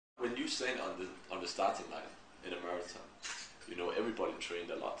stand on the starting line in a marathon, you know, everybody trained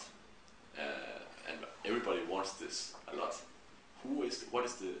a lot, and everybody wants this a lot. What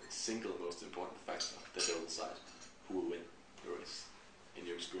is the single most important factor that they will decide who will win the race in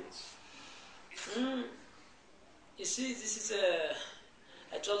your experience? You see, this is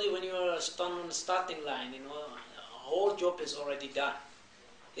actually when you are on the starting line, you know, the whole job is already done.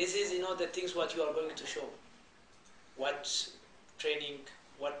 This is, you know, the things what you are going to show, what training,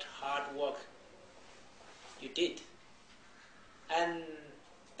 what hard work you did, and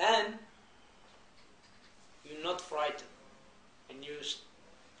then you're not frightened when you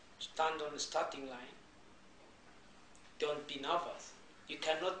stand on the starting line. Don't be nervous. You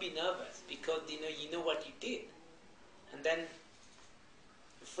cannot be nervous because you know what you did, and then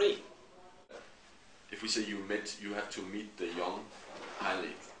you're free. If we say you have to meet the young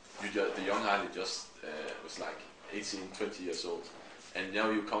Haile. The young Haile just was like 18, 20 years old, and now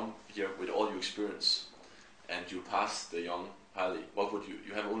you come here with all your experience, and you pass the young Haile. What would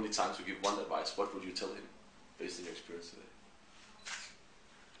you have only time to give one advice? What would you tell him based on your experience today?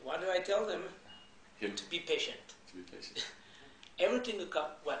 What do I tell them? Him? To be patient. To be patient. Everything will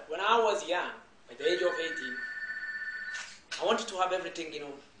come. Well, when I was young, at the age of 18, I wanted to have everything, you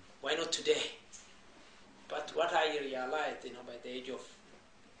know, why not today? But what I realized, you know, by the age of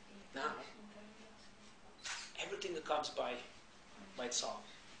now, everything comes by itself.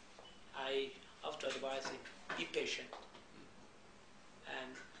 I have to advise him, be patient,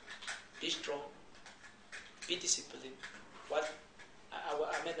 and be strong, be disciplined.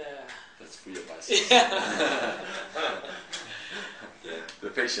 That's free advice. Yeah. The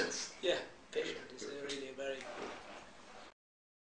patience. Yeah, patience is really